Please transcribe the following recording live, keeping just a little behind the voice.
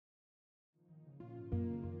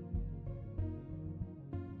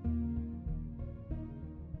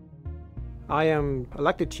I am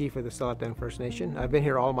elected chief of the Tsilaten First Nation. I've been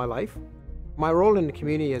here all my life. My role in the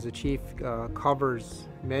community as a chief covers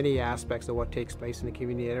many aspects of what takes place in the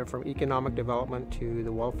community, from economic development to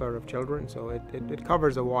the welfare of children. So it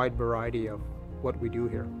covers a wide variety of what we do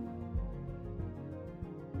here.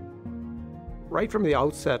 Right from the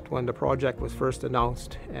outset, when the project was first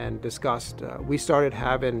announced and discussed, we started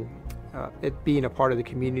having it being a part of the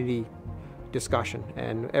community discussion.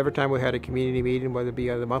 And every time we had a community meeting, whether it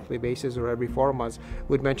be on a monthly basis or every 4 months,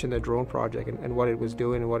 we'd mention the drone project and what it was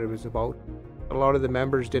doing and what it was about. A lot of the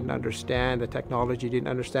members didn't understand the technology, didn't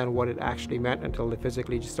understand what it actually meant until they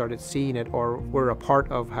physically just started seeing it or were a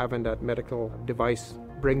part of having that medical device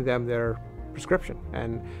bring them their prescription.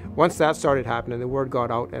 And once that started happening, the word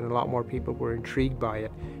got out and a lot more people were intrigued by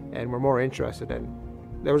it and were more interested. And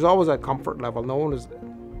there was always that comfort level. No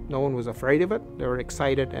one was afraid of it. They were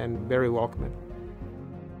excited and very welcoming.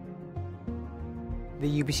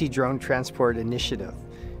 The UBC Drone Transport Initiative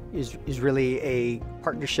is really a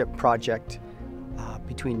partnership project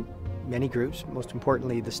between many groups, most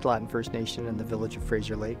importantly the Tsilaten First Nation and the village of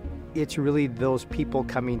Fraser Lake. It's really those people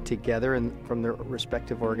coming together from their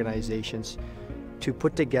respective organizations to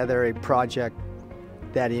put together a project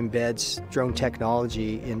that embeds drone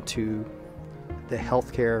technology into the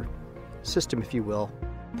healthcare system, if you will,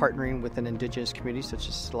 partnering with an Indigenous community such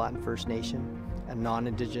as Tsilaten First Nation, a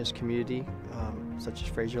non-Indigenous community such as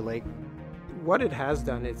Fraser Lake. What it has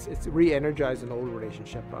done, it's re-energized an old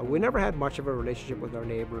relationship. We never had much of a relationship with our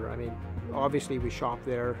neighbor. I mean, obviously we shop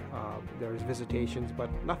there, there's visitations, but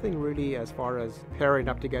nothing really as far as pairing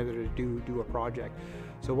up together to do a project.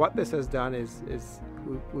 So what this has done is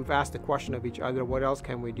we've asked the question of each other, what else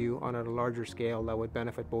can we do on a larger scale that would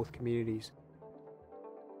benefit both communities?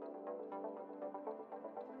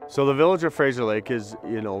 So the village of Fraser Lake is,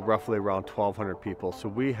 roughly around 1,200 people. So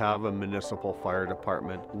we have a municipal fire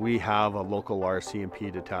department. We have a local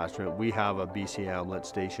RCMP detachment. We have a BC ambulance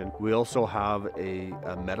station. We also have a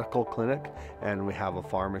medical clinic and we have a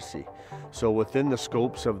pharmacy. So within the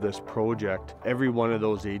scopes of this project, every one of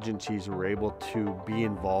those agencies were able to be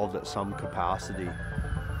involved at some capacity.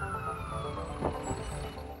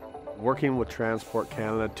 Working with Transport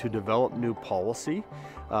Canada to develop new policy,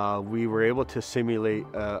 we were able to simulate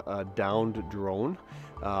a downed drone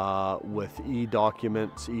with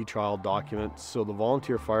e-documents, e-trial documents. So the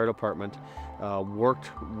volunteer fire department worked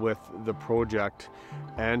with the project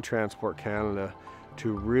and Transport Canada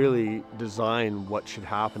to really design what should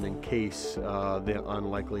happen in case the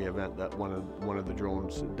unlikely event that one of the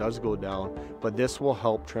drones does go down. But this will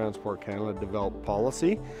help Transport Canada develop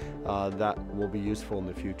policy that will be useful in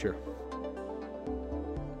the future.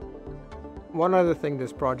 One other thing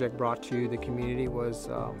this project brought to the community was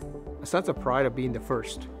a sense of pride of being the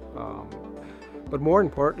first, but more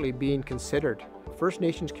importantly, being considered. First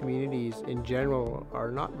Nations communities in general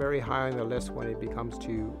are not very high on the list when it comes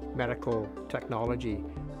to medical technology.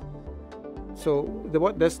 So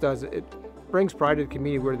what this does, it brings pride to the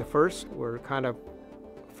community. We're the first. We're kind of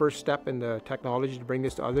first step in the technology to bring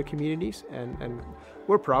this to other communities, and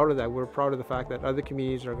we're proud of that. We're proud of the fact that other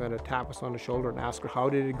communities are going to tap us on the shoulder and ask, how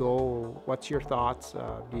did it go? What's your thoughts?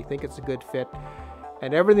 Do you think it's a good fit?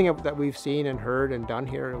 And everything that we've seen and heard and done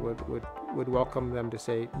here would welcome them to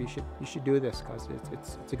say, you should do this, because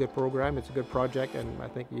it's a good program, it's a good project, and I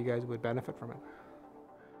think you guys would benefit from it.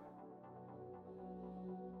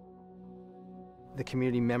 The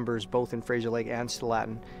community members, both in Fraser Lake and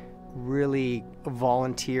Tsilaten, really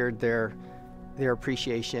volunteered their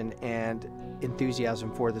appreciation and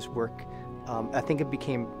enthusiasm for this work. I think it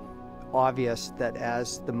became obvious that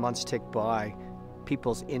as the months ticked by,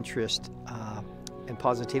 people's interest and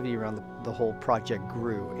positivity around the whole project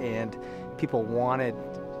grew, and people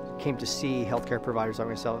came to see healthcare providers like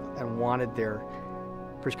myself and wanted their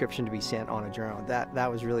prescription to be sent on a drone. That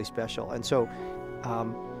was really special. And so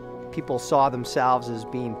people saw themselves as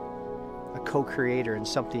being a co-creator in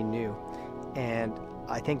something new. And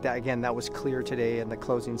I think that, again, that was clear today in the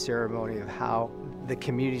closing ceremony of how the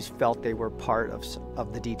communities felt they were part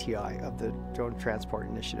of the DTI, of the Drone Transport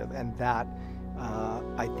Initiative. And that,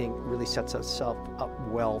 I think, really sets us up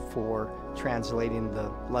well for translating the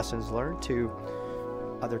lessons learned to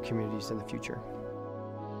other communities in the future.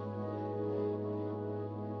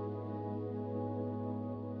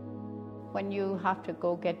 When you have to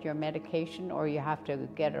go get your medication or you have to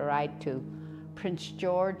get a ride to Prince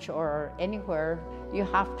George or anywhere, you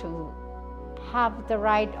have to have the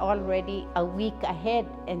ride already a week ahead,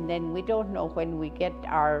 and then we don't know when we get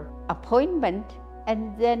our appointment,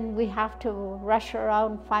 and then we have to rush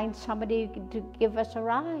around, find somebody to give us a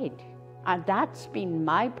ride. And that's been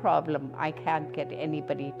my problem. I can't get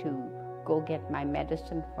anybody to go get my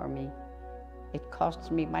medicine for me. It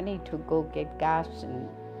costs me money to go get gas, and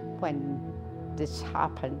when this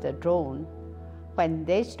happened, the drone, when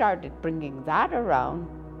they started bringing that around,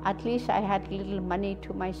 at least I had little money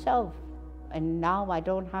to myself. And now I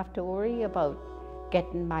don't have to worry about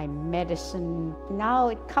getting my medicine. Now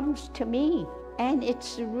it comes to me. And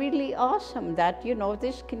it's really awesome that, you know,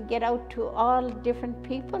 this can get out to all different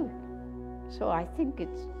people. So I think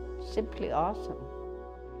it's simply awesome.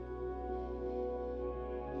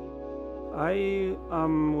 I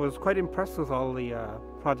was quite impressed with all the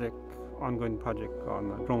ongoing project on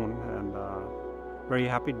the drone, and very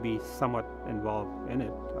happy to be somewhat involved in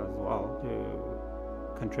it as well,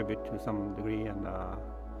 to contribute to some degree. And a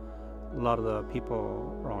lot of the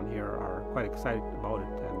people around here are quite excited about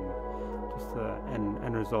it, and just the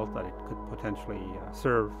end result that it could potentially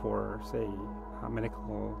serve for, say,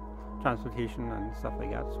 medical transportation and stuff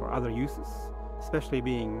like that, or other uses. Especially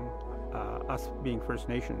being us being First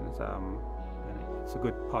Nations, it's a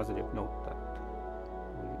good positive note that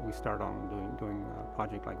we start on doing a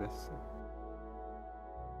project like this.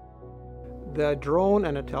 The drone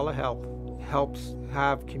and the telehealth helps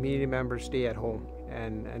have community members stay at home,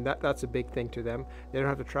 and that's a big thing to them. They don't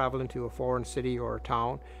have to travel into a foreign city or a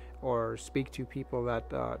town or speak to people that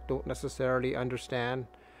don't necessarily understand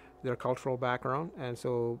their cultural background, and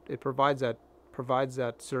so it provides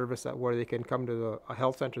that service that where they can come to a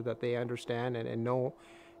health center that they understand and know,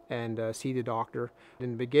 and see the doctor.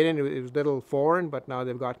 In the beginning it was a little foreign, but now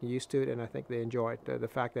they've gotten used to it, and I think they enjoy it, the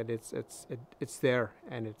fact that it's there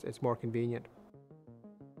and it's more convenient.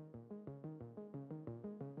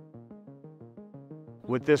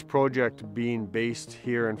 With this project being based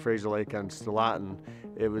here in Fraser Lake and Stellarton,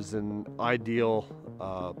 it was an ideal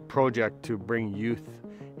project to bring youth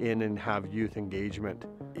in and have youth engagement.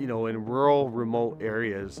 You know, in rural, remote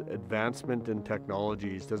areas, advancement in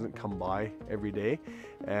technologies doesn't come by every day,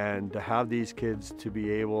 and to have these kids to be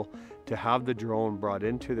able to have the drone brought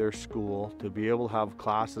into their school, to be able to have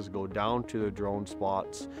classes go down to the drone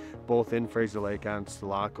spots, both in Fraser Lake and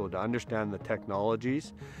Stalaco, to understand the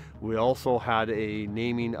technologies. We also had a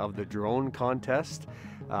naming of the drone contest,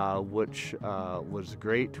 which was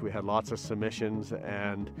great. We had lots of submissions,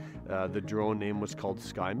 and the drone name was called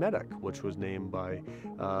Sky Medic, which was named by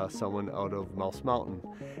someone out of Mouse Mountain.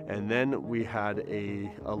 And then we had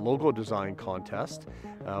a logo design contest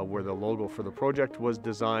where the logo for the project was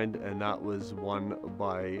designed, and that was won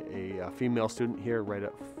by a female student here right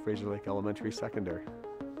at Fraser Lake Elementary Secondary.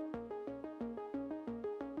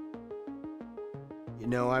 You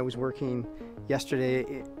know, I was working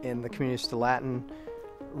yesterday in the community of Stellarton,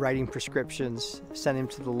 writing prescriptions, sending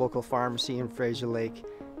them to the local pharmacy in Fraser Lake,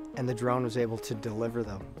 and the drone was able to deliver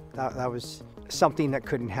them. That was something that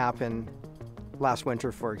couldn't happen last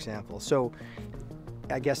winter, for example. So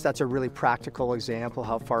I guess that's a really practical example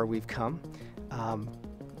how far we've come.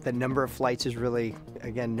 The number of flights is really,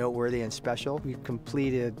 again, noteworthy and special. We've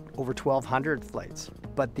completed over 1,200 flights,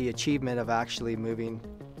 but the achievement of actually moving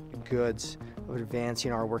goods, of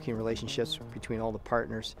advancing our working relationships between all the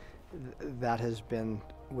partners, that has been,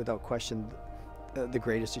 without question, the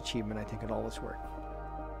greatest achievement, I think, in all this work.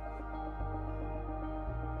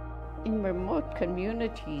 In remote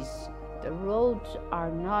communities, the roads are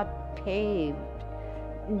not paved.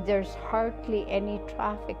 There's hardly any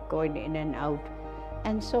traffic going in and out.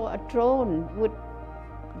 And so a drone would,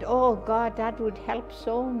 oh God, that would help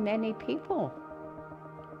so many people.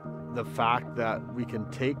 The fact that we can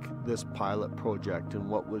take this pilot project and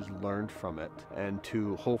what was learned from it and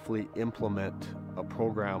to hopefully implement a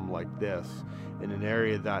program like this in an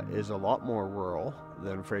area that is a lot more rural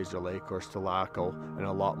than Fraser Lake or Stalaco, and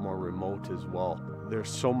a lot more remote as well. There's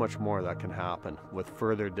so much more that can happen with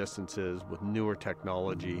further distances, with newer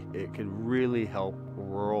technology. It could really help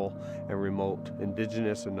rural and remote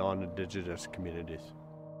Indigenous and non-Indigenous communities.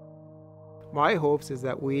 My hopes is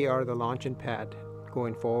that we are the launching pad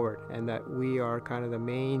going forward, and that we are kind of the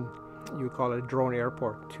main, you would call it a drone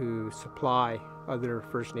airport, to supply other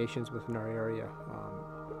First Nations within our area.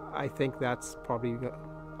 I think that's probably,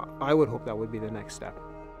 I would hope that would be the next step.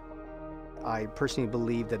 I personally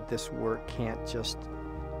believe that this work can't just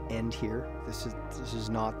end here. This is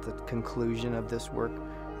not the conclusion of this work.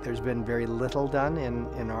 There's been very little done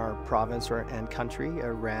in our province and country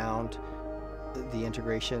around the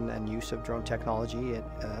integration and use of drone technology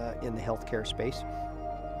in the healthcare space.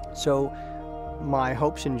 So my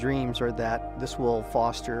hopes and dreams are that this will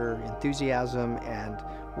foster enthusiasm and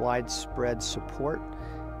widespread support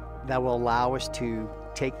that will allow us to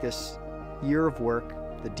take this year of work,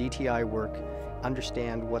 the DTI work,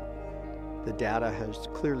 understand what the data has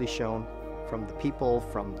clearly shown from the people,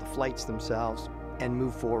 from the flights themselves, and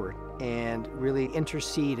move forward and really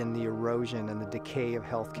intercede in the erosion and the decay of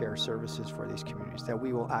healthcare services for these communities, that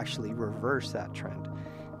we will actually reverse that trend,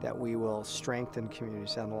 that we will strengthen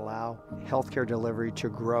communities and allow healthcare delivery to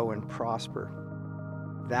grow and prosper.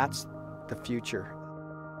 That's the future.